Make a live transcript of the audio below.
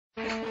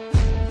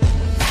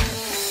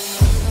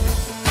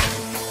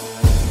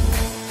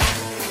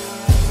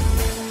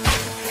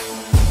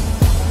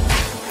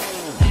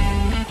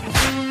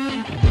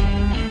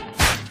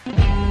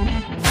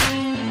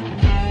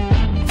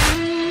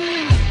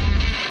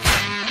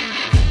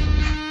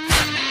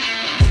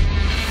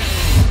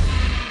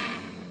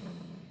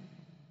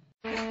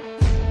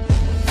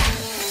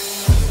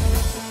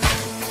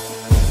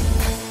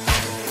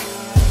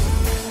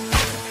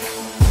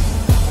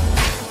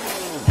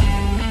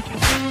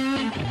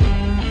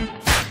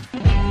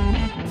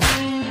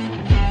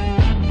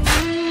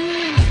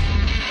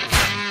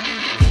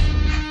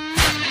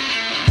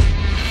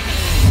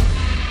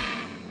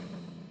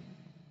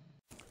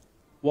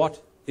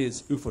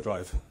is UFO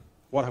Drive.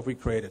 What have we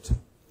created?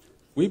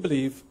 We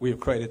believe we have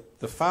created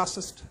the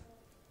fastest,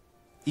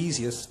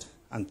 easiest,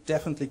 and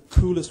definitely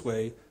coolest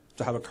way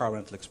to have a car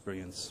rental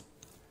experience.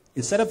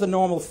 Instead of the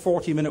normal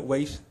 40-minute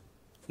wait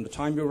from the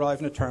time you arrive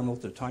in a terminal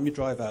to the time you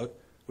drive out,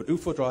 with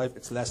UFO Drive,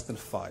 it's less than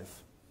 5.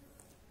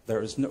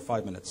 There is no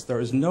 5 minutes. There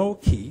is no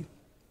key.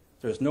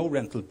 There is no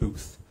rental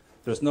booth.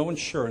 There's no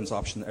insurance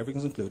option.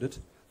 Everything's included.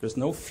 There's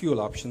no fuel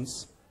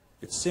options.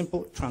 It's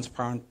simple,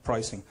 transparent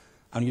pricing.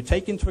 And you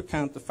take into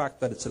account the fact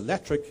that it's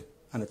electric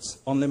and it's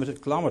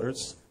unlimited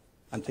kilometers,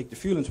 and take the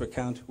fuel into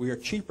account, we are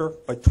cheaper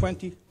by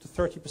 20 to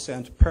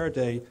 30% per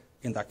day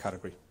in that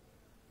category.